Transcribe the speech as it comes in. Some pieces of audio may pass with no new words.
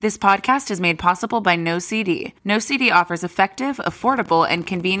This podcast is made possible by NoCD. NoCD offers effective, affordable, and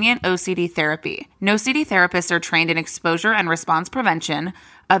convenient OCD therapy. NoCD therapists are trained in exposure and response prevention,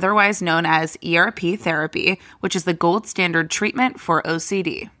 otherwise known as ERP therapy, which is the gold standard treatment for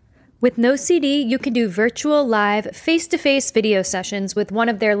OCD. With NoCD, you can do virtual, live, face-to-face video sessions with one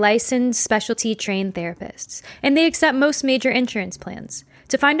of their licensed specialty trained therapists, and they accept most major insurance plans.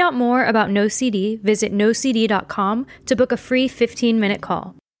 To find out more about NoCD, visit nocd.com to book a free 15-minute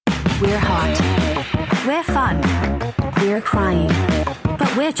call. We're hot. We're fun. We're crying.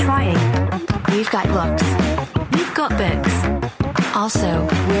 But we're trying. We've got looks. We've got books. Also,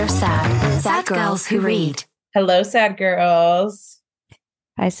 we're sad. Sad girls who read. Hello, sad girls.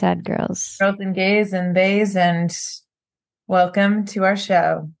 Hi, sad girls. Girls and gays and bays, and welcome to our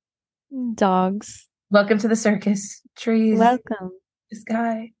show. Dogs. Welcome to the circus. Trees. Welcome. The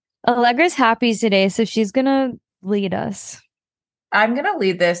sky. Allegra's happy today, so she's gonna lead us. I'm gonna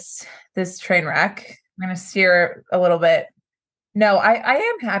lead this train wreck. I'm gonna steer a little bit. No, I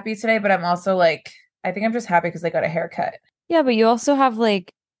am happy today, but I'm also like, I think I'm just happy because I got a haircut. Yeah, but you also have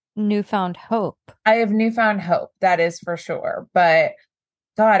like newfound hope. I have newfound hope, that is for sure. But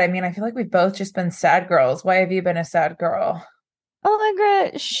God, I mean, I feel like we've both just been sad girls. Why have you been a sad girl?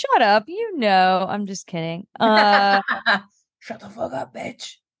 Allegra, shut up. You know, I'm just kidding. Shut the fuck up,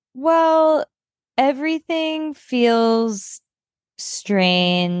 bitch. Well, everything feels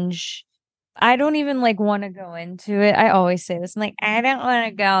strange. I don't even like want to go into it. I always say this. I'm like, I don't want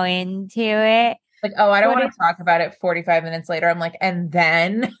to go into it. Like, oh, I don't want to talk about it 45 minutes later. I'm like, and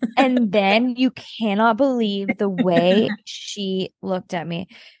then? And then you cannot believe the way she looked at me.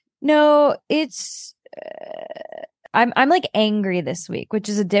 No, it's... I'm like angry this week, which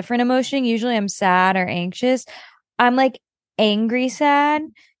is a different emotion. Usually I'm sad or anxious. I'm like angry sad.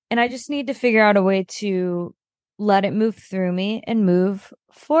 And I just need to figure out a way to let it move through me and move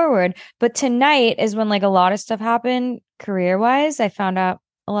forward. But tonight is when like a lot of stuff happened career-wise. I found out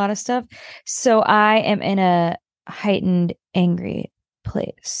a lot of stuff. So I am in a heightened angry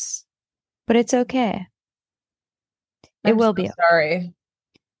place. But it's okay. It will be. Sorry.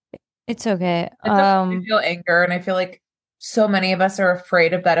 It's okay. I feel anger, and I feel like so many of us are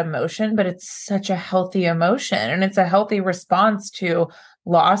afraid of that emotion, but it's such a healthy emotion, and it's a healthy response to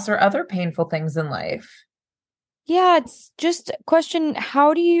loss or other painful things in life. Yeah, it's just a question.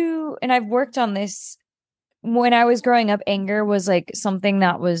 How do you, and I've worked on this when I was growing up, anger was like something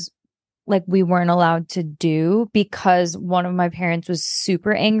that was like we weren't allowed to do because one of my parents was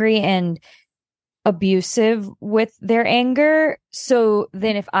super angry and abusive with their anger. So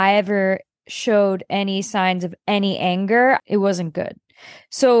then if I ever showed any signs of any anger, it wasn't good.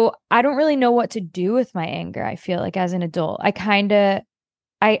 So I don't really know what to do with my anger. I feel like as an adult,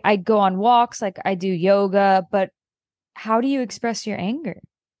 I go on walks, like I do yoga, but how do you express your anger?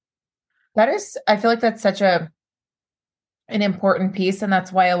 I feel like that's such an important piece. And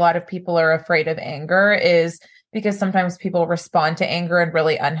that's why a lot of people are afraid of anger, is because sometimes people respond to anger in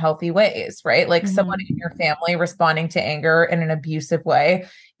really unhealthy ways, right? Like someone in your family responding to anger in an abusive way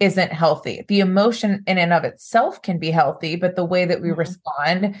isn't healthy. The emotion in and of itself can be healthy, but the way that we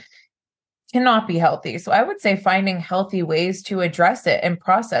respond cannot be healthy. So I would say finding healthy ways to address it and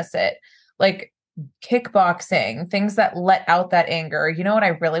process it, like kickboxing, things that let out that anger. You know what I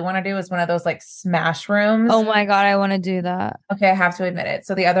really want to do is one of those like smash rooms. Oh my God, I want to do that. Okay, I have to admit it.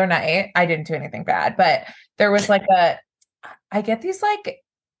 So the other night, I didn't do anything bad, but there was like I get these like,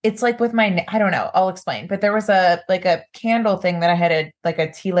 it's like with my, I don't know, I'll explain, but there was a candle thing that I had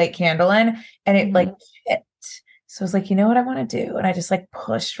a tea light candle in, and it like hit. So I was like, you know what I want to do? And I just like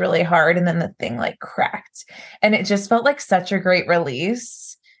pushed really hard, and then the thing like cracked, and it just felt like such a great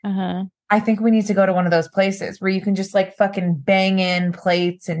release. I think we need to go to one of those places where you can just like fucking bang in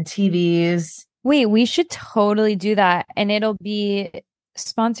plates and TVs. Wait, we should totally do that. And it'll be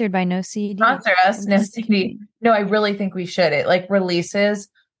sponsored by NoCD. Sponsor us, NoCD. No, I really think we should. It like releases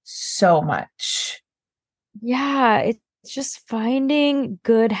so much. Yeah, it's just finding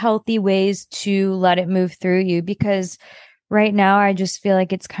good, healthy ways to let it move through you, because right now I just feel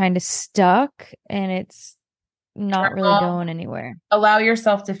like it's kind of stuck and it's not really going anywhere. Allow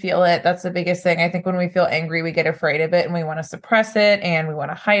yourself to feel it. That's the biggest thing. I think when we feel angry, we get afraid of it and we want to suppress it and we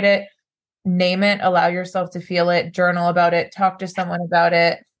want to hide it. Name it, allow yourself to feel it, journal about it, talk to someone about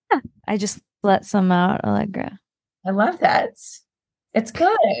it. I just let some out, Allegra. I love that. It's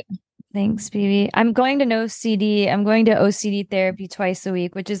good. Thanks, baby. I'm going to NoCD. I'm going to OCD therapy twice a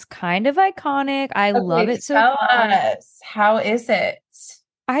week, which is kind of iconic. I love it so much. Tell us, how is it?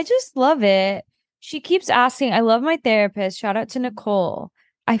 I just love it. She keeps asking. I love my therapist. Shout out to Nicole.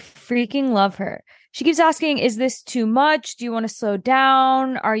 I freaking love her. she keeps asking, is this too much? Do you want to slow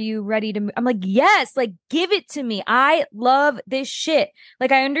down? Are you ready to I'm like, yes, like give it to me. I love this shit.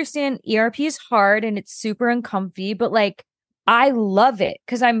 Like I understand ERP is hard and it's super uncomfy, but like I love it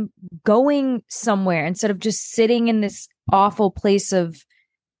because I'm going somewhere instead of just sitting in this awful place of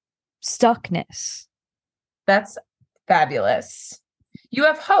stuckness. That's fabulous. You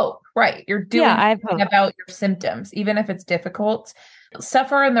have hope, right? You're doing I have hope about your symptoms, even if it's difficult.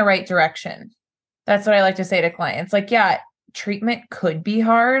 Suffer in the right direction. That's what I like to say to clients. Like, yeah, treatment could be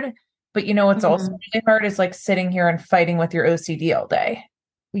hard, but you know what's also really hard is like sitting here and fighting with your OCD all day.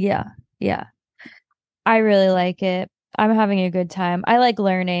 Yeah. I really like it. I'm having a good time. I like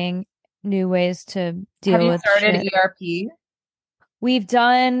learning new ways to deal with Have you started shit. ERP? We've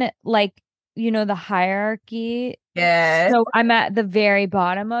done like, the hierarchy. Yes. So I'm at the very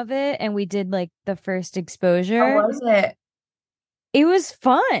bottom of it and we did like the first exposure. How was it? It was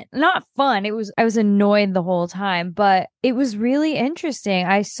fun. Not fun. I was annoyed the whole time, but it was really interesting.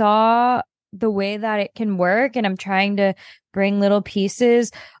 I saw the way that it can work and I'm trying to bring little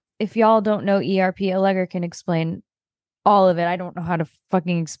pieces. If y'all don't know ERP, Allegra can explain all of it. I don't know how to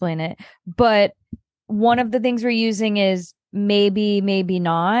fucking explain it. But one of the things we're using is maybe, maybe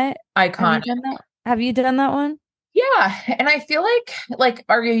not. Iconic. Have you done that one? Yeah. And I feel like,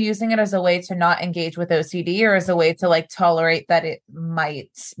 are you using it as a way to not engage with OCD or as a way to like tolerate that it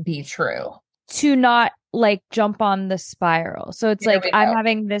might be true? To not like jump on the spiral. So it's like, I'm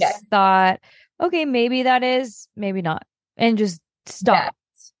having this thought, okay, maybe that is, maybe not. And just stop.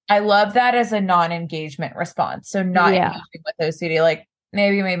 Yes. I love that as a non-engagement response. So not engaging with OCD, like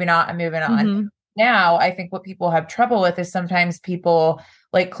maybe, maybe not, I'm moving on. Now, I think what people have trouble with is sometimes people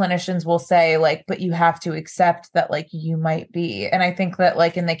like clinicians will say like, but you have to accept that like you might be. And I think that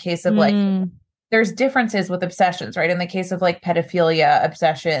like in the case of like, there's differences with obsessions, right? In the case of like pedophilia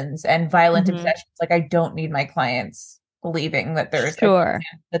obsessions and violent obsessions, like I don't need my clients believing that there's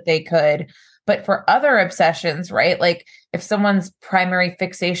that they could. But for other obsessions, right? Like if someone's primary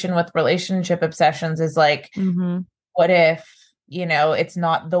fixation with relationship obsessions is like, what if, it's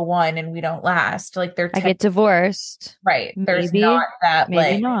not the one and we don't last? Like I get divorced. Right. There's not that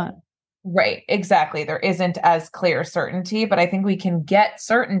maybe not. Right. Exactly. There isn't as clear certainty, but I think we can get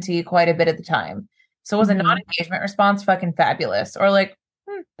certainty quite a bit of the time. So was a non-engagement response fucking fabulous? Or like,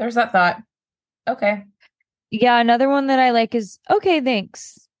 there's that thought. Okay. Yeah. Another one that I like is, okay,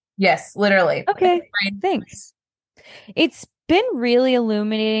 thanks. Yes, literally. Okay, thanks. It's been really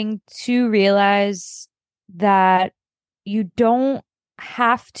illuminating to realize that you don't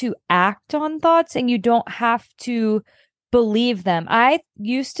have to act on thoughts and you don't have to believe them. I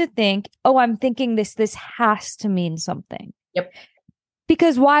used to think, oh, I'm thinking this has to mean something. Yep.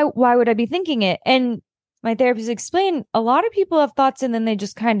 Because why would I be thinking it? And my therapist explained a lot of people have thoughts and then they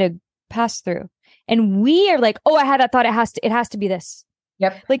just kind of pass through. And we are like, oh, I had that thought. It has to be this.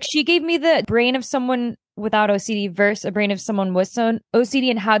 Yep. Like she gave me the brain of someone without OCD versus a brain of someone with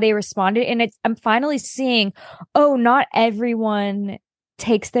OCD and how they responded. And I'm finally seeing, oh, not everyone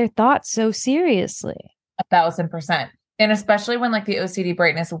takes their thoughts so seriously. 1,000%. And especially when like the OCD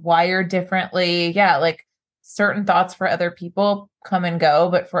brain is wired differently. Yeah. Like certain thoughts for other people come and go.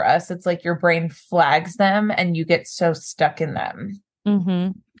 But for us, it's like your brain flags them and you get so stuck in them.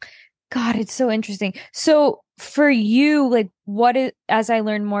 God, it's so interesting. So for you, like as I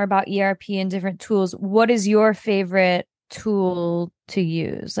learn more about ERP and different tools, what is your favorite tool to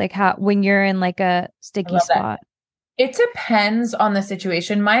use? Like when you're in like a sticky spot? It depends on the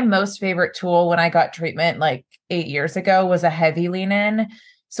situation. My most favorite tool when I got treatment like 8 years ago was a heavy lean in.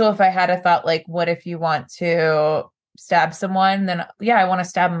 So if I had a thought like, what if you want to stab someone? Then I want to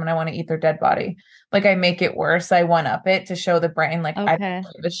stab them and I want to eat their dead body. Like I make it worse. I one up it to show the brain like I don't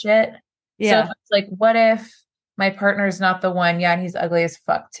give a shit. Yeah. So it's like, what if my partner's not the one? Yeah. And he's ugly as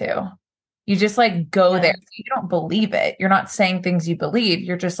fuck too. You just like go there. You don't believe it. You're not saying things you believe.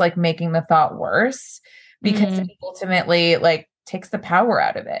 You're just like making the thought worse because it ultimately like takes the power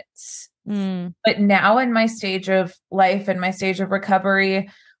out of it. But now in my stage of life and my stage of recovery,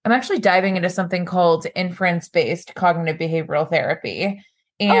 I'm actually diving into something called inference-based cognitive behavioral therapy.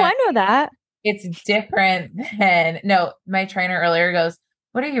 And I know that. It's different than, my trainer earlier goes,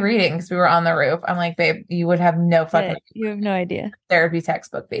 what are you reading? Because we were on the roof. I'm like, babe, you would have no fucking you have no idea. Therapy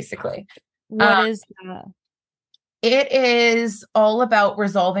textbook, basically. What is that? It is all about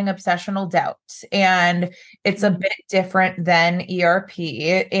resolving obsessional doubt. And it's a bit different than ERP.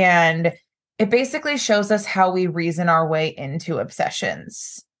 And it basically shows us how we reason our way into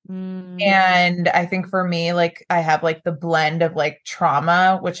obsessions. And I think for me, like I have like the blend of like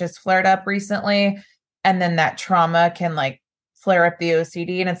trauma, which has flared up recently. And then that trauma can like flare up the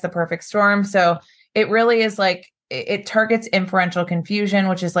OCD and it's the perfect storm. So it really is like, it targets inferential confusion,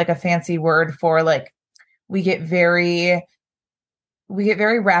 which is like a fancy word for like, we get very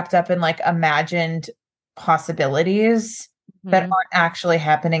wrapped up in like imagined possibilities that aren't actually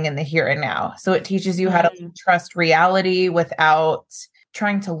happening in the here and now. So it teaches you how to trust reality without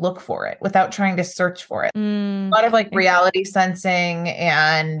trying to look for it, without trying to search for it. A lot of like reality sensing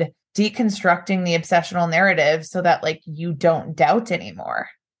and deconstructing the obsessional narrative so that like you don't doubt anymore,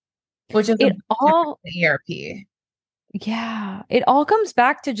 which is it all ERP. Yeah, it all comes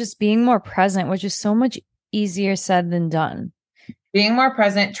back to just being more present, which is so much easier said than done. Being more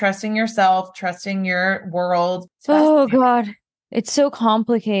present, trusting yourself, trusting your world. Oh God, it's so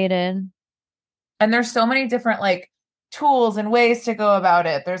complicated. And there's so many different like tools and ways to go about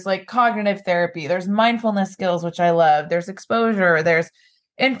it. There's like cognitive therapy, there's mindfulness skills, which I love. There's exposure, there's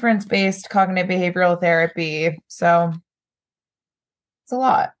inference-based cognitive behavioral therapy. So it's a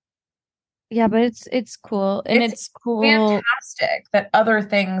lot. Yeah, but it's cool. And it's cool. Fantastic that other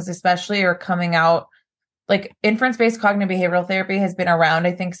things especially are coming out. Like inference-based cognitive behavioral therapy has been around,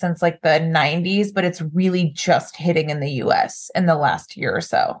 I think, since like the 90s, but it's really just hitting in the US in the last year or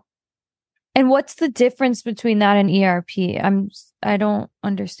so. And what's the difference between that and ERP? I don't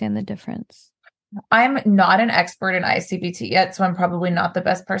understand the difference. I'm not an expert in ICBT yet, so I'm probably not the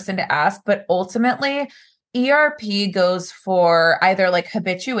best person to ask, but ultimately ERP goes for either like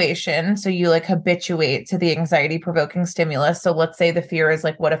habituation. So you like habituate to the anxiety provoking stimulus. So let's say the fear is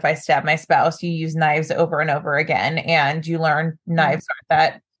like, what if I stab my spouse? You use knives over and over again and you learn knives aren't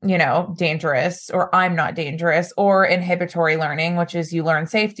that, dangerous, or I'm not dangerous, or inhibitory learning, which is you learn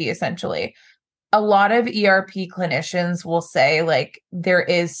safety essentially. A lot of ERP clinicians will say like there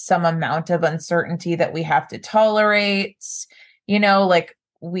is some amount of uncertainty that we have to tolerate, like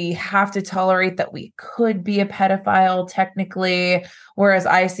we have to tolerate that we could be a pedophile technically, whereas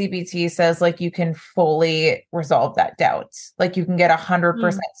ICBT says like you can fully resolve that doubt. Like you can get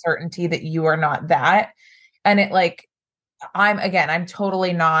 100% certainty that you are not that. And it like, I'm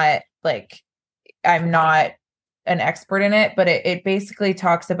totally not like, I'm not an expert in it, but it basically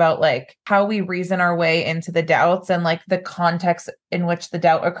talks about like how we reason our way into the doubts and like the context in which the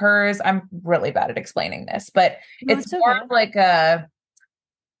doubt occurs. I'm really bad at explaining this, but it's more like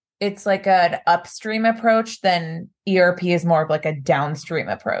it's like an upstream approach than ERP is more of like a downstream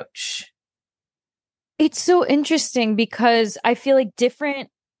approach. It's so interesting because I feel like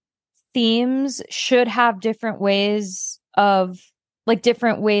different themes should have different ways of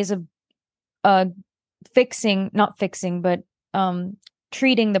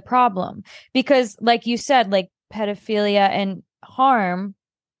treating the problem. Because like you said, like pedophilia and harm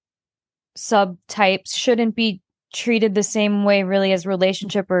subtypes shouldn't be treated the same way really as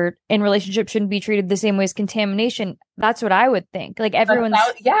relationship, or in relationship shouldn't be treated the same way as contamination. That's what I would think. Like everyone's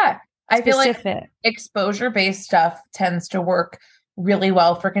I feel like exposure-based stuff tends to work really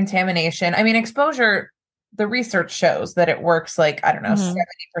well for contamination. I mean, exposure, the research shows that it works like, I don't know,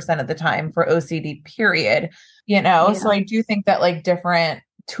 70% of the time for OCD period, So I do think that like different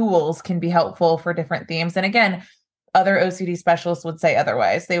tools can be helpful for different themes. And again, other OCD specialists would say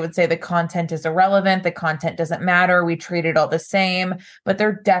otherwise. They would say the content is irrelevant. The content doesn't matter. We treat it all the same. But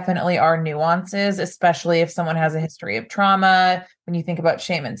there definitely are nuances, especially if someone has a history of trauma, when you think about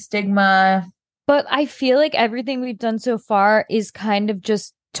shame and stigma. But I feel like everything we've done so far is kind of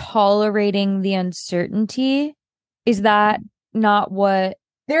just tolerating the uncertainty. Is that not what?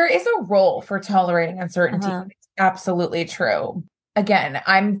 There is a role for tolerating uncertainty. It's absolutely true. Again,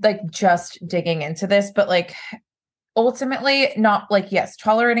 I'm like just digging into this, but like ultimately not like, yes,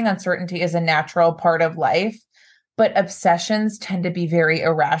 tolerating uncertainty is a natural part of life, but obsessions tend to be very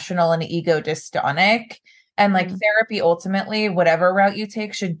irrational and ego dystonic. And like therapy, ultimately, whatever route you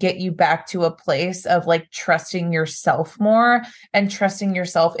take should get you back to a place of like trusting yourself more and trusting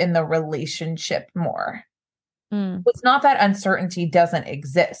yourself in the relationship more. It's not that uncertainty doesn't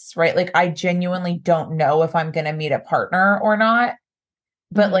exist, right? Like I genuinely don't know if I'm going to meet a partner or not,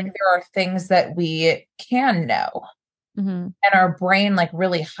 but like there are things that we can know. And our brain like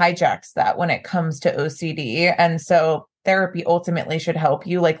really hijacks that when it comes to OCD. And so therapy ultimately should help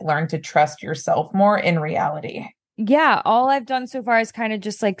you like learn to trust yourself more in reality. Yeah. All I've done so far is kind of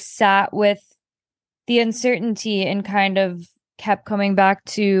just like sat with the uncertainty and kind of kept coming back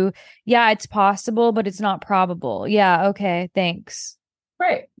to, yeah, it's possible, but it's not probable. Yeah. Okay. Thanks.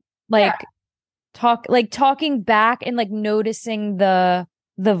 Right. Like talking back and like noticing the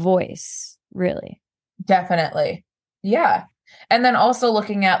voice, really. Definitely. Yeah. And then also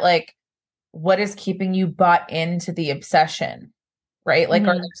looking at like, what is keeping you bought into the obsession, right? Like,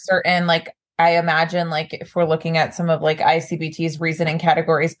 are there certain like I imagine like if we're looking at some of like ICBT's reasoning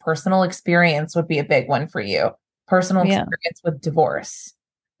categories, personal experience would be a big one for you. Personal Yeah. experience with divorce,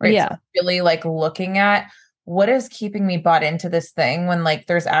 right? Yeah. So really like looking at what is keeping me bought into this thing when like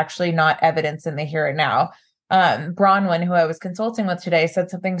there's actually not evidence in the here and now. Bronwyn, who I was consulting with today,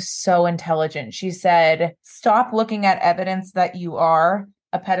 said something so intelligent. She said, stop looking at evidence that you are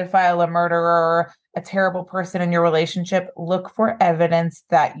a pedophile, a murderer, a terrible person in your relationship. Look for evidence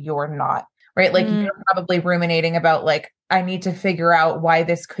that you're not, right? Like you're probably ruminating about like, I need to figure out why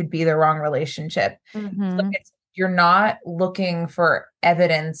this could be the wrong relationship. So you're not looking for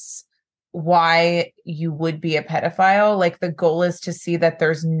evidence why you would be a pedophile. Like the goal is to see that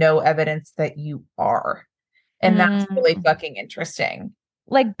there's no evidence that you are. And that's really fucking interesting.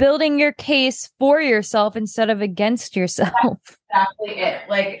 Like building your case for yourself instead of against yourself. That's exactly it.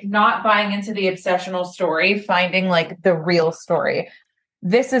 Like not buying into the obsessional story, finding like the real story.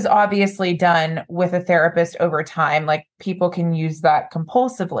 This is obviously done with a therapist over time. Like people can use that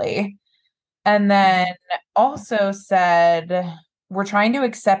compulsively. And then also said, we're trying to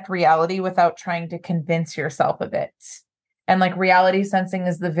accept reality without trying to convince yourself of it. And like reality sensing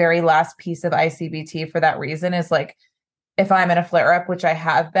is the very last piece of ICBT for that reason is like, if I'm in a flare up, which I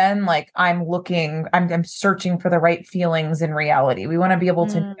have been, like I'm searching for the right feelings in reality. We want to be able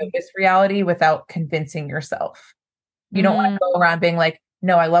to notice reality without convincing yourself. You don't want to go around being like,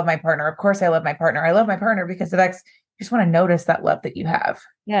 no, I love my partner. Of course I love my partner. I love my partner because of X. You just want to notice that love that you have.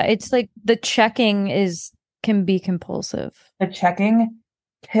 Yeah. It's like the checking can be compulsive. The checking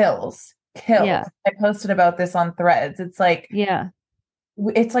kills. Yeah. I posted about this on Threads. It's like, duh,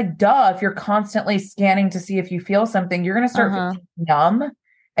 if you're constantly scanning to see if you feel something, you're going to start feeling numb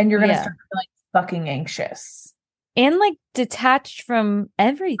and you're going to start feeling fucking anxious. And like detached from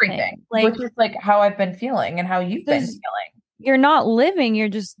everything. Like, which is like how I've been feeling and how you've been feeling. You're not living, you're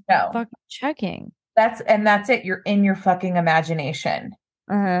just fucking checking. That's it. You're in your fucking imagination.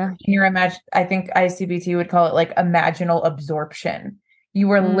 In your I think ICBT would call it like imaginal absorption. You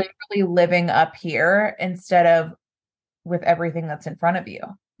were literally living up here instead of with everything that's in front of you.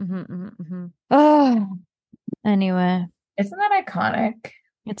 Oh, anyway. Isn't that iconic?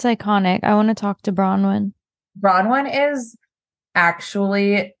 It's iconic. I want to talk to Bronwyn. Bronwyn is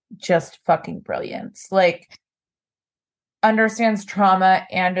actually just fucking brilliant. Like, understands trauma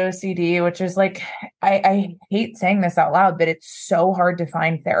and OCD, which is like, I hate saying this out loud, but it's so hard to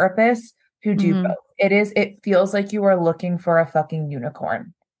find therapists who do both. It feels like you are looking for a fucking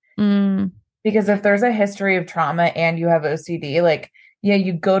unicorn. Because if there's a history of trauma and you have OCD, like, yeah,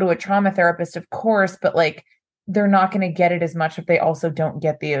 you go to a trauma therapist, of course, but like, they're not going to get it as much if they also don't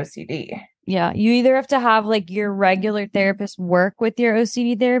get the OCD. Yeah. You either have to have like your regular therapist work with your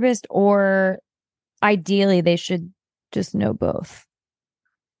OCD therapist, or ideally they should just know both.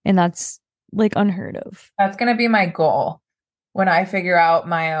 And that's like unheard of. That's going to be my goal when I figure out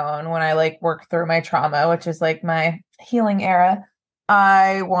my own, when I like work through my trauma, which is like my healing era.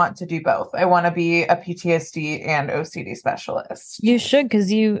 I want to do both. I want to be a PTSD and OCD specialist. You should,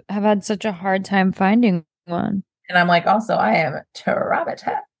 because you have had such a hard time finding one. And I'm like, also, I am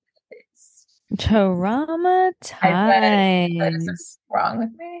traumatized. Traumatized. I said, is this wrong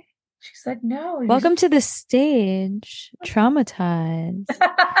with me? She said, no. Welcome to the stage. Traumatized.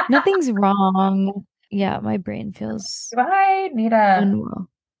 Nothing's wrong. Yeah, my brain feels unwell.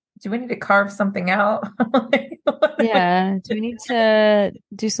 Do we need to carve something out? Yeah. Do we need to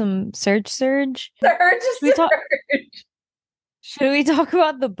do some surge? Should we talk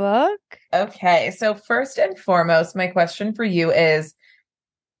about the book? Okay. So first and foremost, my question for you is,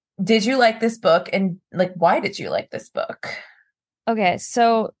 did you like this book? And like, why did you like this book? Okay.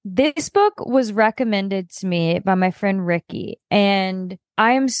 So this book was recommended to me by my friend Ricky, and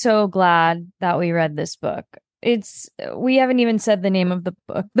I am so glad that we read this book. We haven't even said the name of the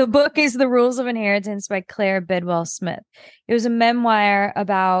book. The book is The Rules of Inheritance by Claire Bidwell Smith. It was a memoir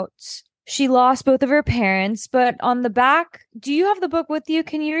about, she lost both of her parents, but on the back, do you have the book with you?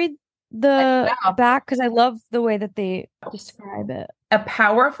 Can you read the back? Because I love the way that they describe it. A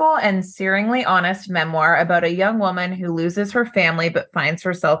powerful and searingly honest memoir about a young woman who loses her family but finds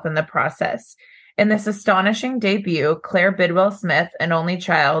herself in the process. In this astonishing debut, Claire Bidwell Smith, an only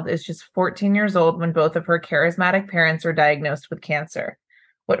child, is just 14 years old when both of her charismatic parents are diagnosed with cancer.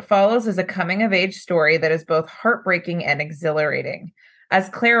 What follows is a coming-of-age story that is both heartbreaking and exhilarating. As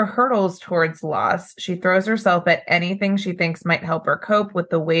Claire hurtles towards loss, she throws herself at anything she thinks might help her cope with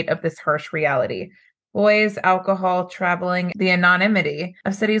the weight of this harsh reality. Boys, alcohol, traveling, the anonymity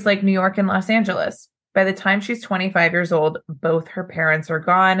of cities like New York and Los Angeles. By the time she's 25 years old, both her parents are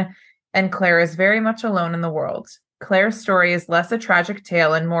gone, and Claire is very much alone in the world. Claire's story is less a tragic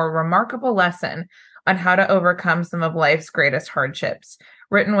tale and more a remarkable lesson on how to overcome some of life's greatest hardships.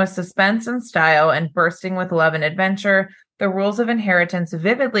 Written with suspense and style and bursting with love and adventure, The Rules of Inheritance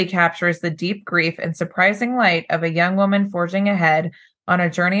vividly captures the deep grief and surprising light of a young woman forging ahead on a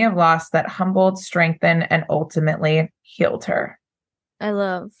journey of loss that humbled, strengthened, and ultimately healed her. I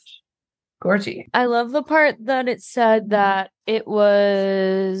love the part that it said that it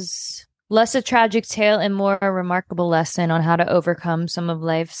was less a tragic tale and more a remarkable lesson on how to overcome some of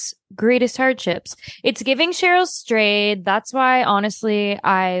life's greatest hardships. It's giving Cheryl Strayed. That's why, honestly,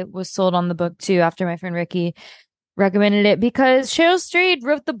 I was sold on the book too after my friend Ricky recommended it, because Cheryl Strayed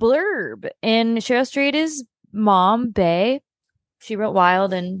wrote the blurb, and Cheryl Strayed is mom, Bae. She wrote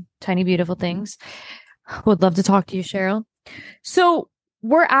Wild and Tiny Beautiful Things. Would love to talk to you, Cheryl. So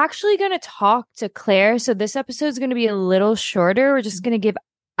we're actually going to talk to Claire. So this episode is going to be a little shorter. We're just going to give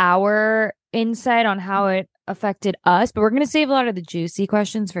our insight on how it affected us, but we're going to save a lot of the juicy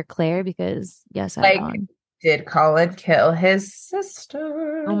questions for Claire because, yes, did Colin kill his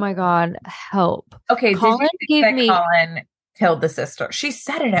sister? Oh my God, help. Okay, Colin Colin killed the sister? She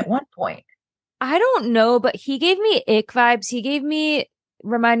said it at one point. I don't know, but he gave me ick vibes. He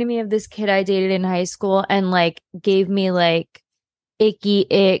reminded me of this kid I dated in high school and like gave me like icky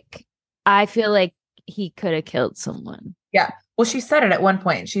ick. I feel like he could have killed someone. Yeah. Well, she said it at one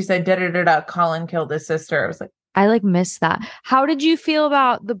point. She said, da-da-da-da, Colin killed his sister. I was like, I missed that. How did you feel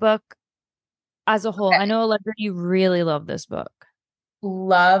about the book as a whole? Okay. I know, Allegra, you really love this book.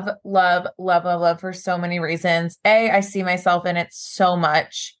 Love for so many reasons. I see myself in it so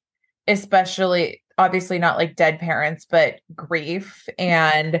much, especially obviously not like dead parents, but grief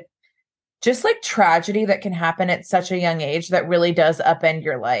and just like tragedy that can happen at such a young age that really does upend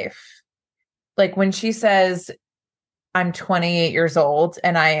your life. Like when she says, I'm 28 years old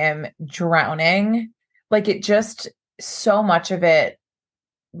and I am drowning, like it just, so much of it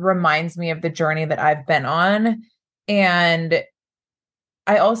reminds me of the journey that I've been on. And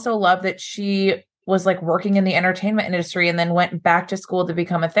I also love that she was like working in the entertainment industry and then went back to school to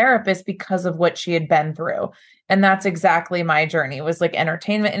become a therapist because of what she had been through. And that's exactly my journey, was like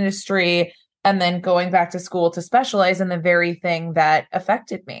entertainment industry and then going back to school to specialize in the very thing that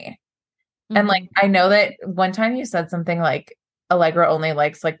affected me. Mm-hmm. And like, I know that one time you said something like Allegra only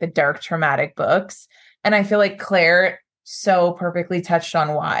likes like the dark traumatic books. And I feel like Claire so perfectly touched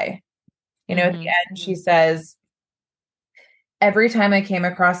on why. You know, at the end, she says, every time I came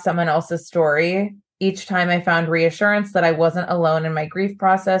across someone else's story, each time I found reassurance that I wasn't alone in my grief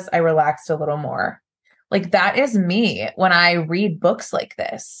process, I relaxed a little more. Like that is me when I read books like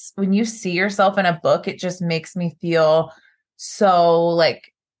this. When you see yourself in a book, it just makes me feel so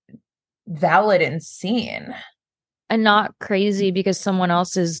like valid and seen. And not crazy because someone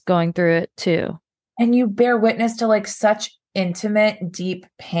else is going through it too. And you bear witness to like such intimate, deep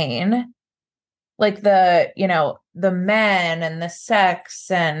pain. Like the men and the sex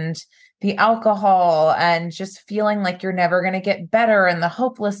and the alcohol and just feeling like you're never going to get better and the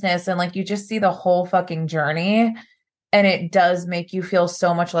hopelessness. And like, you just see the whole fucking journey and it does make you feel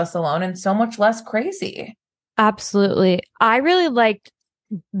so much less alone and so much less crazy. Absolutely. I really liked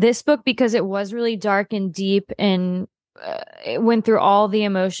this book because it was really dark and deep and it went through all the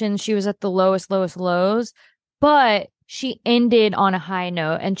emotions. She was at the lowest lows, but she ended on a high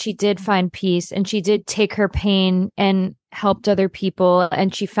note and she did find peace and she did take her pain and helped other people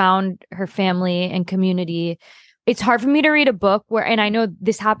and she found her family and community. It's hard for me to read a book where, and I know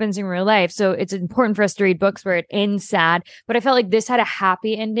this happens in real life, so it's important for us to read books where it ends sad, but I felt like this had a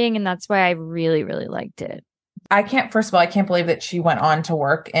happy ending and that's why I really, really liked it. First of all, I can't believe that she went on to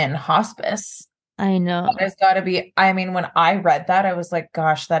work in hospice. I know. That has got to be, I mean, when I read that, I was like,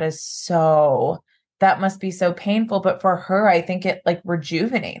 gosh, that must be so painful. But for her, I think it like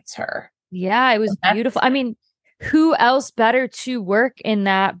rejuvenates her. Yeah, it was beautiful. I mean, who else better to work in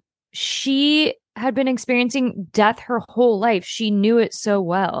that? She had been experiencing death her whole life. She knew it so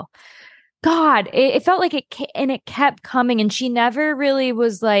well. God, it felt like it kept coming. And she never really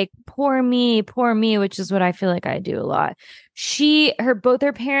was like, poor me, which is what I feel like I do a lot. Both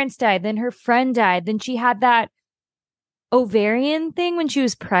her parents died. Then her friend died. Then she had that ovarian thing when she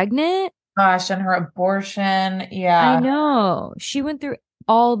was pregnant. Gosh, and her abortion. Yeah. I know. She went through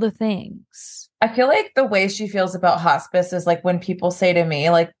all the things. I feel like the way she feels about hospice is like when people say to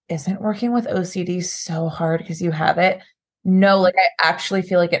me, like, isn't working with OCD so hard because you have it? No, like I actually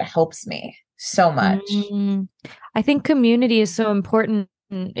feel like it helps me so much. Mm-hmm. I think community is so important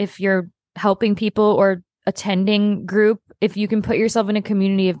if you're helping people or attending group. If you can put yourself in a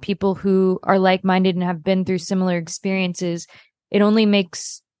community of people who are like-minded and have been through similar experiences, it only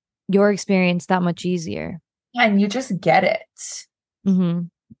makes your experience that much easier. and you just get it. Mm-hmm.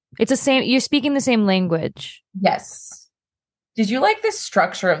 It's the same. You're speaking the same language. Yes. Did you like the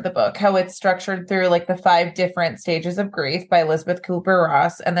structure of the book? How it's structured through like the 5 different stages of grief by Elizabeth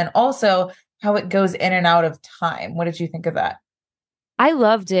Kubler-Ross, and then also how it goes in and out of time. What did you think of that? I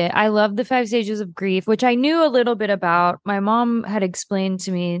loved it. I loved the 5 stages of grief, which I knew a little bit about. My mom had explained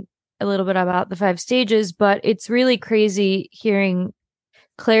to me a little bit about the 5 stages, but it's really crazy hearing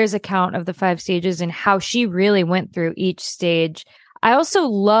Claire's account of the 5 stages and how she really went through each stage. I also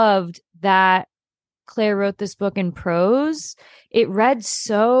loved that Claire wrote this book in prose. It read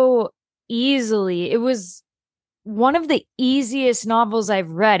so easily. It was one of the easiest novels I've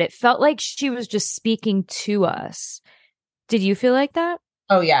read. It felt like she was just speaking to us. Did you feel like that?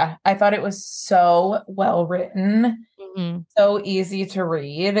 Oh, yeah. I thought it was so well written, so easy to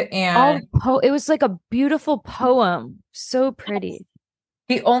read. And it was like a beautiful poem. So pretty.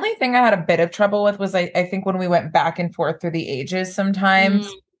 the only thing I had a bit of trouble with was I think when we went back and forth through the ages sometimes,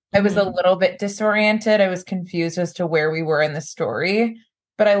 I was a little bit disoriented. I was confused as to where we were in the story.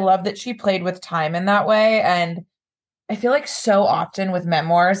 But I love that she played with time in that way. And I feel like so often with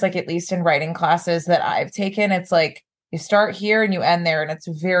memoirs, like at least in writing classes that I've taken, it's like you start here and you end there and it's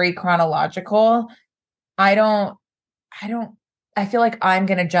very chronological. I feel like I'm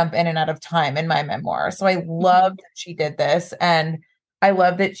going to jump in and out of time in my memoir. So I love that she did this. And I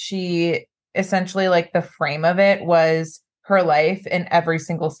love that she essentially, like, the frame of it was her life in every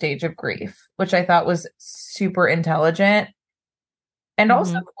single stage of grief, which I thought was super intelligent. And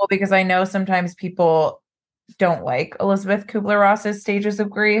also cool because I know sometimes people don't like Elizabeth Kubler-Ross's stages of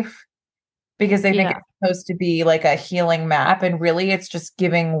grief because they think it's supposed to be like a healing map. And really, it's just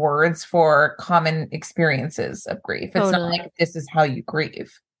giving words for common experiences of grief. It's not like this is how you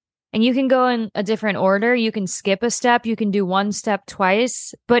grieve. And you can go in a different order. You can skip a step. You can do one step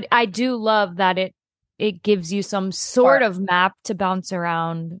twice. But I do love that it gives you some sort of map to bounce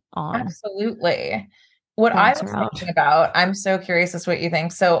around on. Absolutely. What I was thinking about, I'm so curious as to what you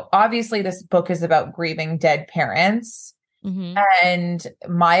think. So obviously this book is about grieving dead parents. And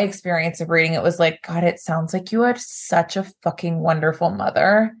my experience of reading it was like, God, it sounds like you had such a fucking wonderful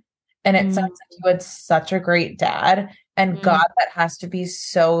mother. And it sounds like you had such a great dad. And God, that has to be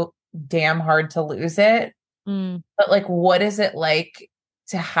so damn hard to lose it. But like, what is it like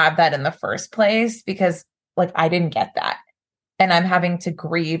to have that in the first place? Because like, I didn't get that. And I'm having to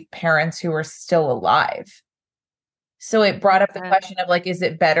grieve parents who are still alive. So it brought up the question of like, is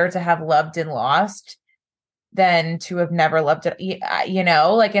it better to have loved and lost than to have never loved it? You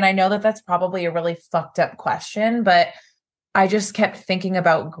know, like, and I know that that's probably a really fucked up question, but I just kept thinking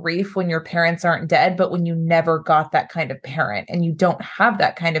about grief when your parents aren't dead, but when you never got that kind of parent and you don't have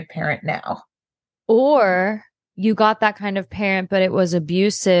that kind of parent now. Or you got that kind of parent, but it was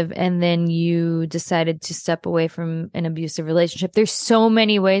abusive, and then you decided to step away from an abusive relationship. There's so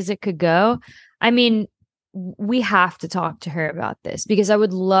many ways it could go. I mean, we have to talk to her about this because I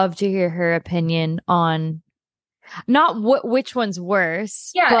would love to hear her opinion on not which one's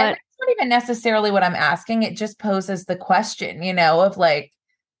worse. Yeah, but and that's not even necessarily what I'm asking. It just poses the question, you know, of like,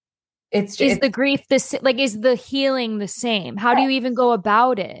 is the grief is the healing the same? How do you even go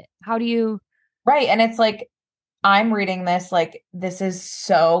about it? How do you? Right. And it's like, I'm reading this like, this is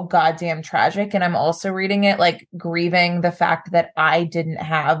so goddamn tragic. And I'm also reading it like grieving the fact that I didn't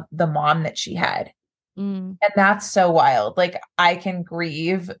have the mom that she had. And that's so wild. Like, I can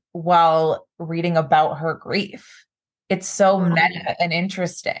grieve while reading about her grief. It's so meta and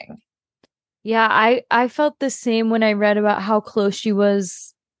interesting. Yeah, I felt the same when I read about how close she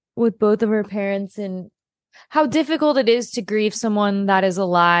was with both of her parents and how difficult it is to grieve someone that is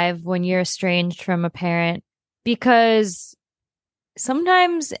alive when you're estranged from a parent. Because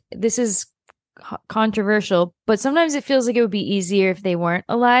sometimes this is controversial, but sometimes it feels like it would be easier if they weren't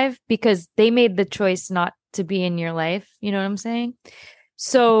alive because they made the choice not to be in your life. You know what I'm saying?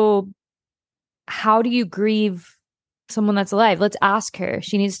 So how do you grieve someone that's alive? Let's ask her.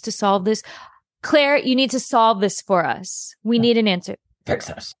 She needs to solve this. Claire, you need to solve this for us. We need an answer. Fix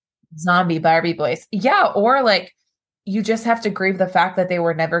us. Zombie Barbie voice. Yeah. Or like, you just have to grieve the fact that they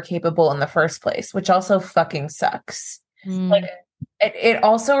were never capable in the first place, which also fucking sucks. Like, it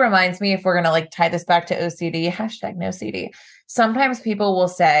also reminds me, if we're going to like tie this back to OCD, hashtag no CD. Sometimes people will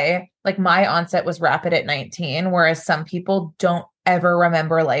say like, my onset was rapid at 19, whereas some people don't ever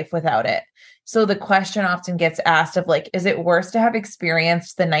remember life without it. So the question often gets asked of like, is it worse to have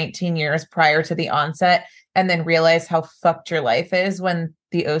experienced the 19 years prior to the onset and then realize how fucked your life is when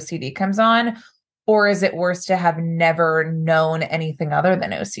the OCD comes on? Or is it worse to have never known anything other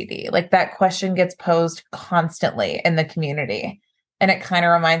than OCD? Like, that question gets posed constantly in the community. And it kind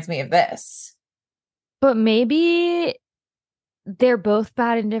of reminds me of this. But maybe they're both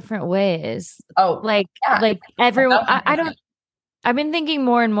bad in different ways. Oh, like yeah. like everyone, I 1000%. don't. I've been thinking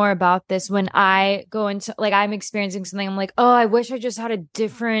more and more about this when I go into, like, I'm experiencing something. I'm like, oh, I wish I just had a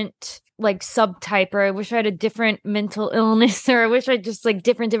different like subtype, or I wish I had a different mental illness, or I wish I just like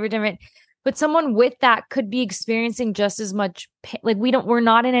different. But someone with that could be experiencing just as much pain. Like we're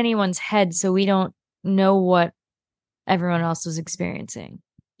not in anyone's head, so we don't know what everyone else is experiencing.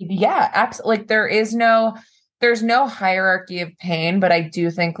 Yeah, absolutely. Like there's no hierarchy of pain, but I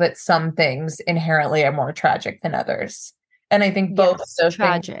do think that some things inherently are more tragic than others. And I think both of Yes, those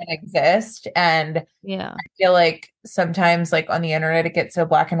tragic. things can exist. And Yeah. I feel like sometimes like on the internet, it gets so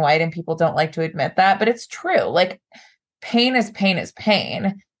black and white and people don't like to admit that, but it's true. Like pain is pain is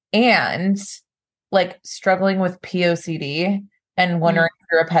pain. And like struggling with POCD and wondering if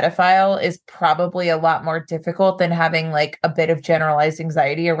you're a pedophile is probably a lot more difficult than having like a bit of generalized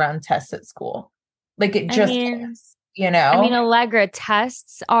anxiety around tests at school. Like it just is, you know? I mean, Allegra,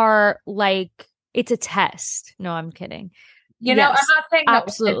 tests are like, it's a test. No, I'm kidding. You know, Yes, I'm not saying that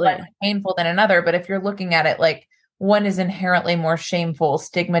absolutely. one is less painful than another, but if you're looking at it like one is inherently more shameful,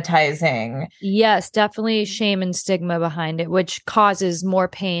 stigmatizing. Yes, definitely shame and stigma behind it, which causes more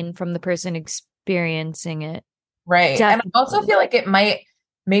pain from the person experiencing it. Right. Definitely. And I also feel like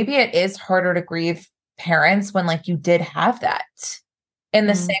maybe it is harder to grieve parents when like you did have that. In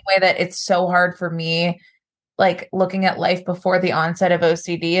the same way that it's so hard for me, like looking at life before the onset of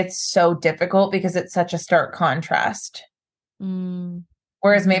OCD, it's so difficult because it's such a stark contrast.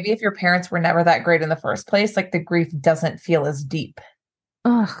 Whereas maybe if your parents were never that great in the first place, like the grief doesn't feel as deep.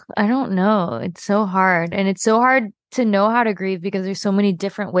 Ugh, I don't know. It's so hard. And it's so hard to know how to grieve because there's so many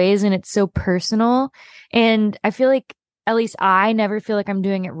different ways and it's so personal. And I feel like, at least I never feel like I'm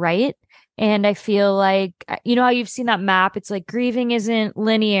doing it right. And I feel like, you know how you've seen that map? It's like grieving isn't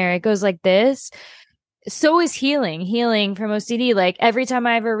linear. It goes like this. So is healing from OCD. Like every time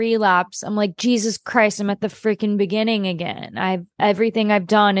I have a relapse, I'm like, Jesus Christ, I'm at the freaking beginning again. Everything I've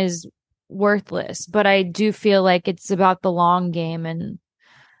done is worthless, but I do feel like it's about the long game and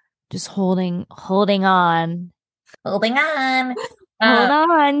just holding on. Holding on. Hold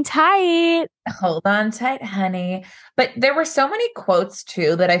on tight. Hold on tight, honey. But there were so many quotes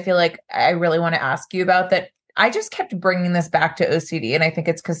too that I feel like I really want to ask you about that I just kept bringing this back to OCD. And I think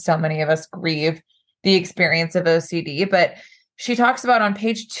it's because so many of us grieve the experience of OCD. But she talks about on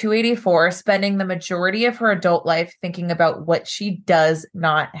page 284, spending the majority of her adult life thinking about what she does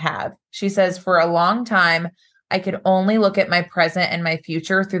not have. She says, for a long time, I could only look at my present and my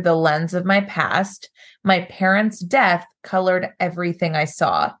future through the lens of my past. My parents' death colored everything I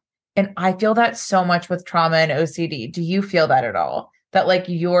saw. And I feel that so much with trauma and OCD. Do you feel that at all? That like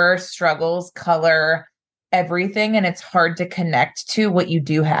your struggles color everything and it's hard to connect to what you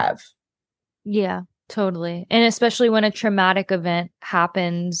do have? Yeah, totally. And especially when a traumatic event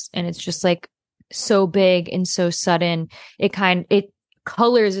happens and it's just like so big and so sudden, it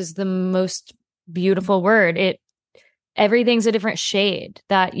colors is the most beautiful word. Everything's a different shade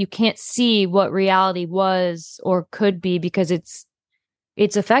that you can't see what reality was or could be because it's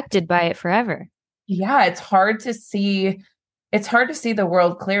affected by it forever. Yeah, it's hard to see the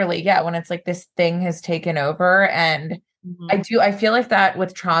world clearly. Yeah, when it's like this thing has taken over. And I feel like that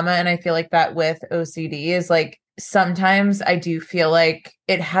with trauma, and I feel like that with OCD is like sometimes I do feel like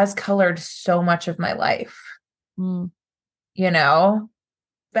it has colored so much of my life. You know?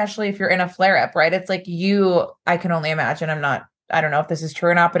 Especially if you're in a flare up, right? It's like I can only imagine, I don't know if this is true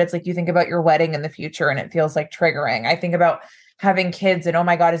or not, but it's like you think about your wedding in the future and it feels like triggering. I think about having kids and, oh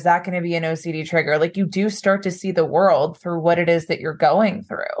my God, is that going to be an OCD trigger? Like you do start to see the world through what it is that you're going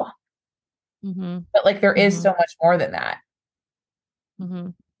through. But like there is so much more than that.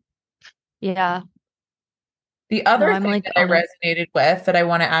 Yeah. The other thing that I resonated with that I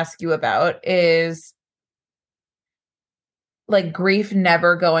want to ask you about is like grief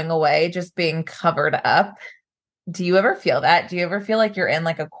never going away, just being covered up. Do you ever feel that? Do you ever feel like you're in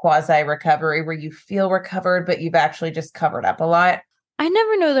like a quasi recovery where you feel recovered, but you've actually just covered up a lot? I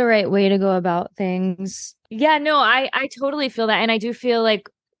never know the right way to go about things. Yeah, no, I totally feel that. And I do feel like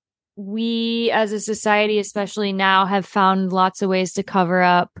we as a society, especially now, have found lots of ways to cover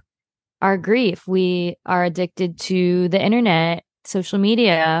up our grief. We are addicted to the internet, social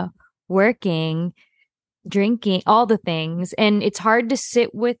media, working, drinking, all the things. And it's hard to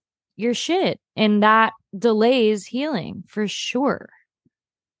sit with your shit. And that delays healing for sure.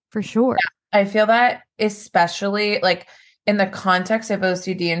 For sure. Yeah, I feel that especially like in the context of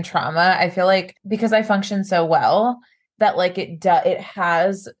OCD and trauma, I feel like because I function so well that like it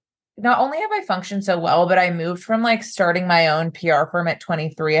has not only have I functioned so well, but I moved from like starting my own PR firm at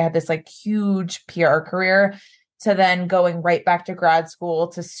 23. I had this like huge PR career to then going right back to grad school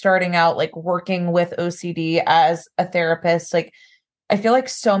to starting out like working with OCD as a therapist. Like I feel like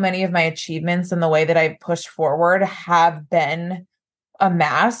so many of my achievements and the way that I've pushed forward have been a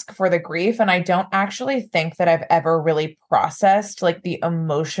mask for the grief. And I don't actually think that I've ever really processed like the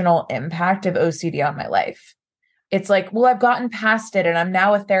emotional impact of OCD on my life. It's like, well, I've gotten past it and I'm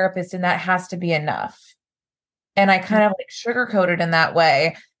now a therapist and that has to be enough. And I kind of like sugarcoat it in that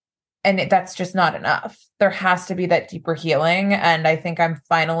way. And that's just not enough. There has to be that deeper healing. And I think I'm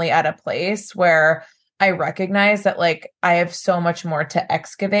finally at a place where I recognize that like I have so much more to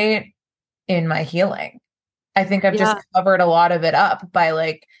excavate in my healing. I think I've just covered a lot of it up by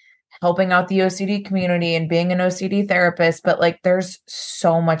like helping out the OCD community and being an OCD therapist. But like there's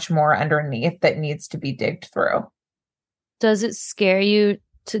so much more underneath that needs to be digged through. Does it scare you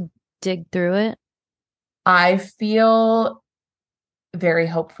to dig through it? I feel very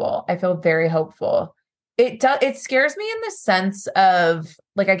hopeful. I feel very hopeful. It scares me in the sense of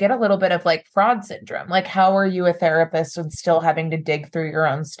like I get a little bit of like fraud syndrome. Like how are you a therapist and still having to dig through your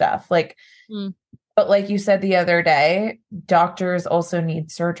own stuff? Like but like you said the other day, doctors also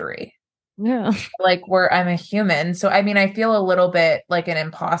need surgery. Yeah. Like where I'm a human. So I mean I feel a little bit like an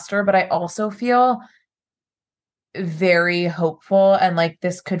imposter, but I also feel very hopeful and like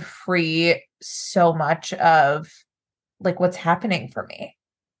this could free so much of like what's happening for me.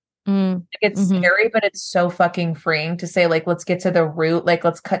 It's scary, but it's so fucking freeing to say like let's get to the root, like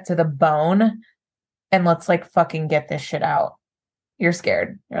let's cut to the bone and let's like fucking get this shit out. You're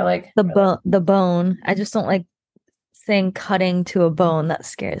scared. You're like the bone. I just don't like saying cutting to a bone. That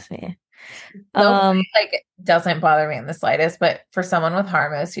scares me. Like it doesn't bother me in the slightest, but for someone with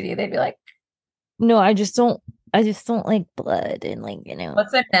harm OCD, they'd be like, no, I just don't like blood and like, you know.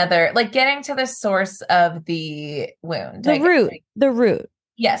 What's another like getting to the source of the wound? The root.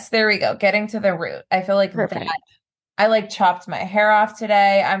 Yes, there we go. Getting to the root. I feel like perfect. That, I like chopped my hair off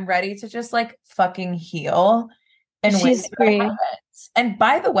today. I'm ready to just like fucking heal and she's free. And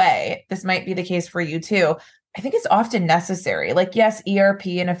by the way, this might be the case for you too. I think it's often necessary. Like, yes, ERP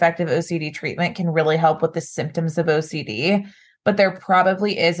and effective OCD treatment can really help with the symptoms of OCD, but there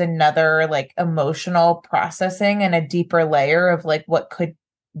probably is another like emotional processing and a deeper layer of like what could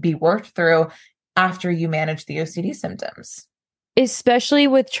be worked through after you manage the OCD symptoms. Especially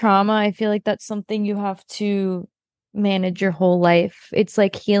with trauma, I feel like that's something you have to manage your whole life. It's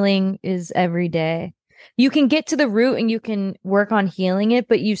like healing is every day. You can get to the root and you can work on healing it,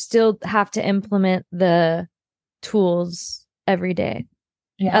 but you still have to implement the tools every day.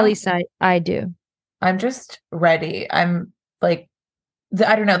 Yeah. At least I do. I'm just ready. I'm like,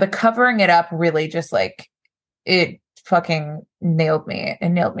 I don't know, the covering it up really just like, it fucking nailed me. It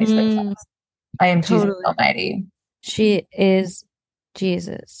nailed me so fast. I am totally. Jesus Almighty. She is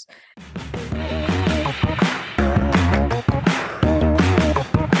Jesus.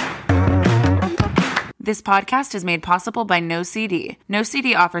 This podcast is made possible by NoCD.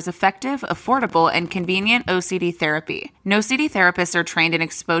 NoCD offers effective, affordable, and convenient OCD therapy. NoCD therapists are trained in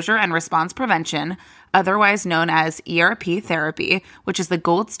exposure and response prevention, otherwise known as ERP therapy, which is the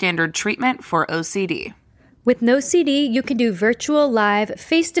gold standard treatment for OCD. With NoCD, you can do virtual, live,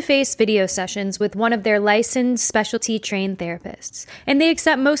 face-to-face video sessions with one of their licensed specialty trained therapists, and they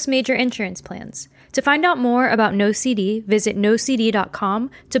accept most major insurance plans. To find out more about NoCD, visit nocd.com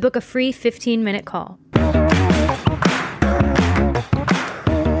to book a free 15-minute call.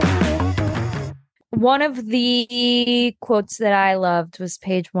 One of the quotes that I loved was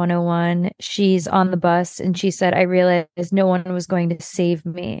page 101. She's on the bus and she said, "I realized no one was going to save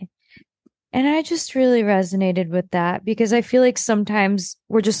me." And I just really resonated with that because I feel like sometimes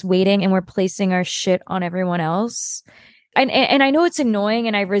we're just waiting and we're placing our shit on everyone else. And I know it's annoying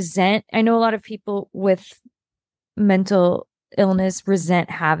and I know a lot of people with mental illness resent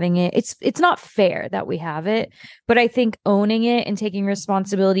having it. It's not fair that we have it, but I think owning it and taking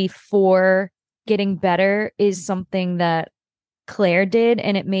responsibility for getting better is something that Claire did,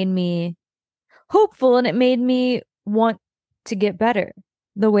 and it made me hopeful and it made me want to get better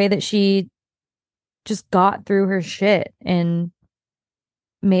the way that she just got through her shit and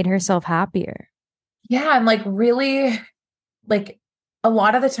made herself happier. Yeah. And like really, like a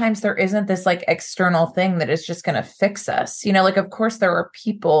lot of the times there isn't this like external thing that is just going to fix us. You know, like, of course there are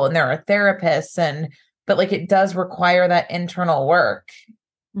people and there are therapists but like it does require that internal work.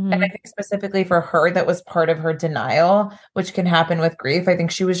 Mm-hmm. And I think specifically for her, that was part of her denial, which can happen with grief. I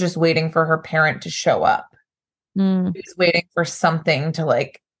think she was just waiting for her parent to show up. She was waiting for something to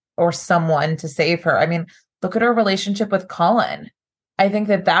like, or someone to save her. I mean, look at her relationship with Colin. I think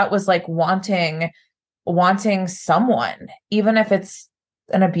that was like wanting someone, even if it's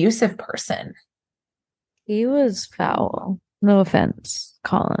an abusive person. He was foul. No offense,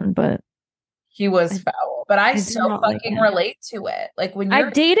 Colin, but He was foul. But I did so not like fucking him. relate to it. Like when I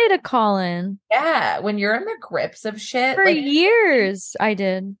you're dated a Colin when you're in the grips of shit, for like years. I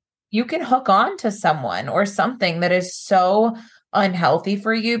did. you can hook on to someone or something that is so unhealthy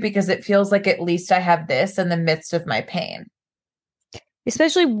for you because it feels like at least I have this in the midst of my pain.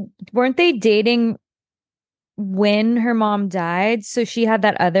 Especially, weren't they dating when her mom died? So she had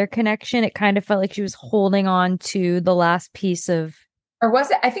that other connection. It kind of felt like she was holding on to the last piece of. Or was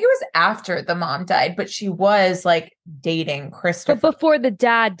it? I think it was after the mom died, but she was like dating Christopher. But before the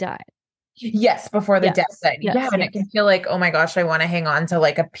dad died. Yes, before the death died. Yes, yeah, and it can feel like, oh my gosh, I want to hang on to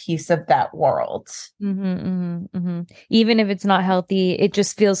like a piece of that world. Even if it's not healthy, it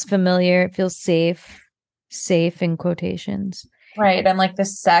just feels familiar. It feels safe in quotations. Right. And like the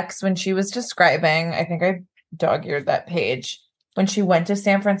sex when she was describing, I think I dog-eared that page, when she went to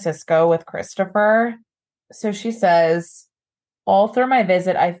San Francisco with Christopher. So she says, all through my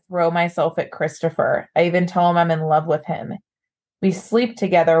visit, I throw myself at Christopher. I even tell him I'm in love with him. We sleep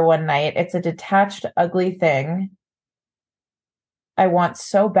together one night. It's a detached, ugly thing. I want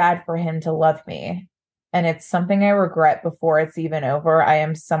so bad for him to love me. And it's something I regret before it's even over. I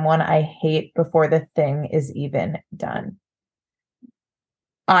am someone I hate before the thing is even done.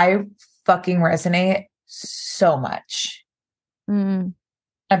 I fucking resonate so much.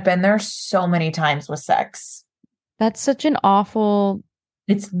 I've been there so many times with sex. That's such an awful.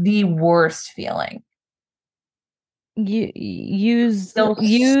 It's the worst feeling. Used so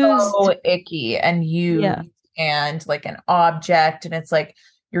icky and used and like an object, and it's like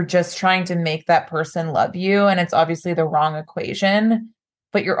you're just trying to make that person love you, and it's obviously the wrong equation,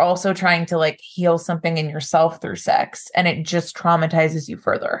 but you're also trying to like heal something in yourself through sex, and it just traumatizes you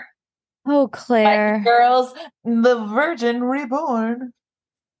further. Oh, Claire. Girls, the Virgin Reborn.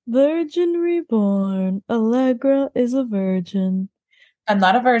 Allegra is a virgin. I'm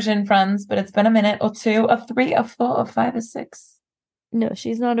not a virgin, friends, but it's been a minute or two, or three, or four, or five, or six. No,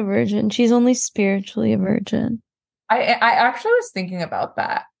 she's not a virgin. She's only spiritually a virgin. I actually was thinking about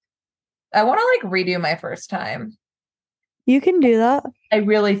that. I want to like redo my first time. You can do that. I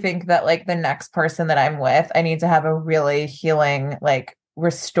really think that like the next person that I'm with, I need to have a really healing, like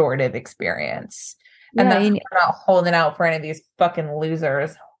restorative experience. And that's I'm not holding out for any of these fucking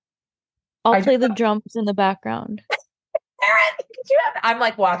losers. I'll play the drums in the background. I'm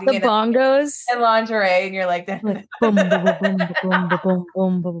like walking the bongos in lingerie, and you're like boom, boom, boom, boom, boom,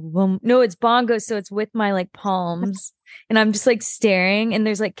 boom, boom, boom. No, it's bongos, so it's with my like palms, and I'm just like staring, and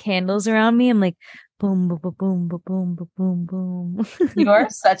there's like candles around me. I'm like boom, boom, boom, boom, boom, boom, boom, boom. You are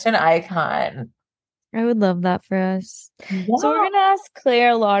such an icon. I would love that for us. Yeah. So we're gonna ask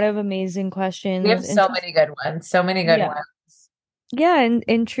Claire a lot of amazing questions. We have so many good ones. So many good ones. Yeah,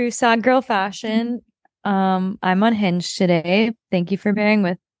 in true sad girl fashion. I'm unhinged today. Thank you for bearing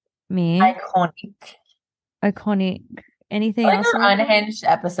with me. Iconic. Anything else? Our unhinged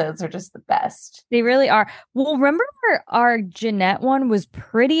episodes are just the best. They really are. Well, remember our Jeanette one was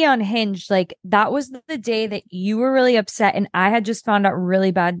pretty unhinged. Like that was the day that you were really upset, and I had just found out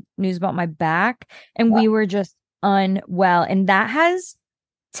really bad news about my back, and we were just unwell. And that has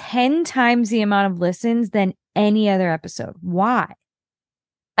 10 times the amount of listens than any other episode. Why?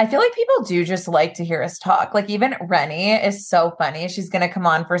 I feel like people do just like to hear us talk. Like even Rennie is so funny. She's going to come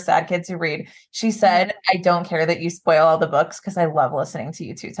on for Sad Kids Who Read. She said, I don't care that you spoil all the books because I love listening to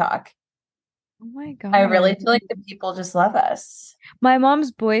you two talk. Oh my God. I really feel like the people just love us. My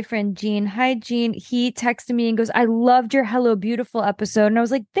mom's boyfriend, Gene. Hi, Gene. He texted me and goes, I loved your Hello Beautiful episode. And I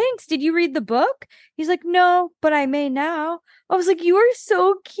was like, thanks. Did you read the book? He's like, no, but I may now. I was like, you are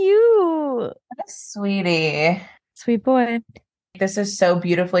so cute. Sweetie. Sweet boy. This is so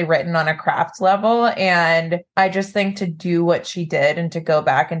beautifully written on a craft level. And I just think to do what she did and to go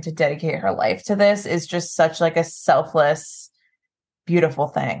back and to dedicate her life to this is just such like a selfless, beautiful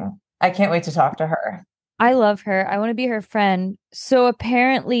thing. I can't wait to talk to her. I love her. I want to be her friend. So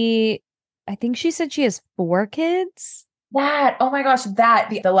apparently, I think she said she has 4 kids. Oh my gosh,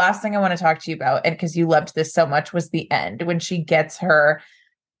 the last thing I want to talk to you about, and because you loved this so much, was the end when she gets her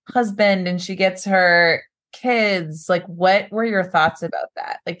husband and she gets her kids. Like, what were your thoughts about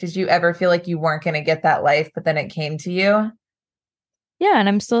that? Like, did you ever feel like you weren't going to get that life, but then it came to you? Yeah, and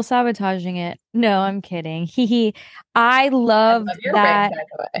I'm still sabotaging it. No, I'm kidding. I love your that. ring, by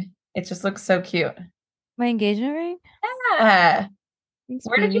the way. It just looks so cute. My engagement ring? Yeah. Thanks,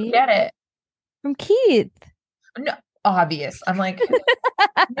 Where baby. did you get it? From Keith. No. obvious. I'm like,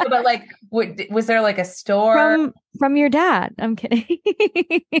 no, but like, was there like a store from your dad? I'm kidding.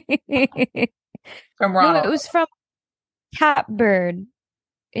 from Ronald? No, it was from Catbird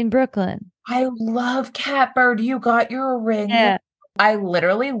in Brooklyn. I love Catbird. You got your ring. Yeah. I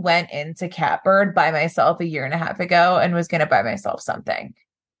literally went into Catbird by myself a year and a half ago and was going to buy myself something.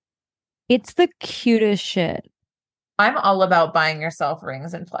 It's the cutest shit. I'm all about buying yourself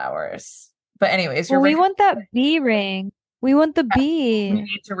rings and flowers. But anyways, we want that bee ring. We want the bee. We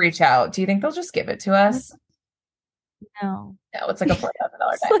need to reach out. Do you think they'll just give it to us? No. No, it's like a $4,000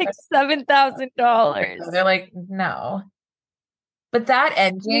 It's like $7,000. They're like, no. But that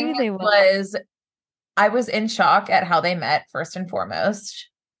ending was, I was in shock at how they met first and foremost.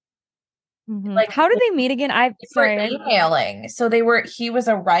 Mm-hmm. Like, how did they meet again? Emailing. So he was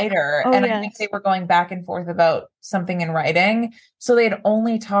a writer, and I think they were going back and forth about something in writing. So they'd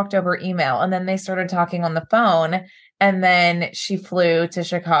only talked over email, and then they started talking on the phone, and then she flew to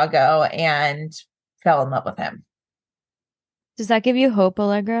Chicago and fell in love with him. Does that give you hope,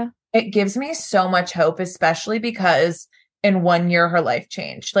 Allegra? It gives me so much hope, especially because in 1 year, her life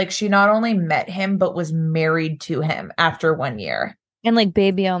changed. Like, she not only met him, but was married to him after 1 year. And like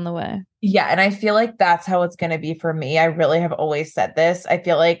baby on the way. Yeah. And I feel like that's how it's going to be for me. I really have always said this. I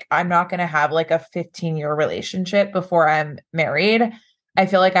feel like I'm not going to have like a 15-year relationship before I'm married. I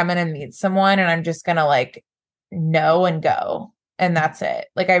feel like I'm going to meet someone and I'm just going to like know and go. And that's it.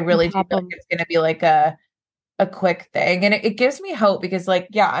 Like, I really do feel like it's going to be like a quick thing. And it gives me hope because like,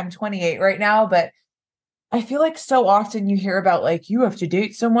 yeah, I'm 28 right now, but I feel like so often you hear about like, you have to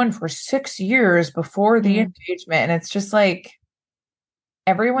date someone for 6 years before the engagement. And it's just like,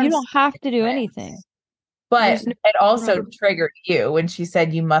 you don't have to do anything. But it also triggered you when she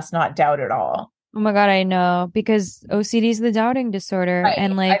said you must not doubt at all. Oh my God, I know, because OCD is the doubting disorder. Right.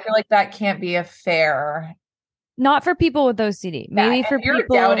 And like, I feel like that can't be a fair. Not for people with OCD. Maybe for people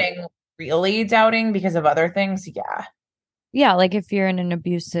doubting, really doubting because of other things. Yeah. Yeah. Like if you're in an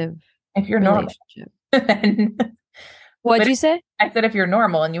abusive relationship. Then what'd you say? I said if you're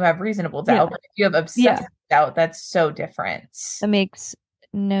normal and you have reasonable doubt, but if you have obsessive doubt, that's so different. That makes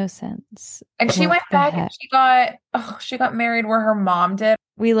no sense. And she went back and she got married where her mom did.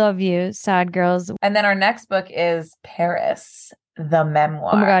 We love you, sad girls. And then our next book is Paris, the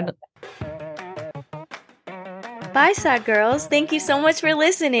memoir. Oh my God. Bye, sad girls. Thank you so much for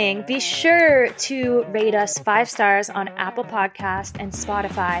listening. Be sure to rate us 5 stars on Apple Podcasts and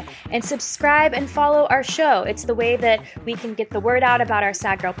Spotify, and subscribe and follow our show. It's the way that we can get the word out about our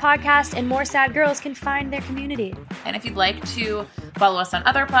Sad Girl podcast and more sad girls can find their community. And if you'd like to follow us on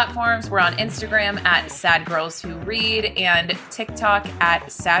other platforms, we're on Instagram at Sad Girls Who Read and TikTok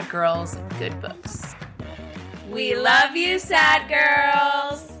at Sad Girls Good Books. We love you, sad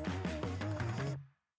girls.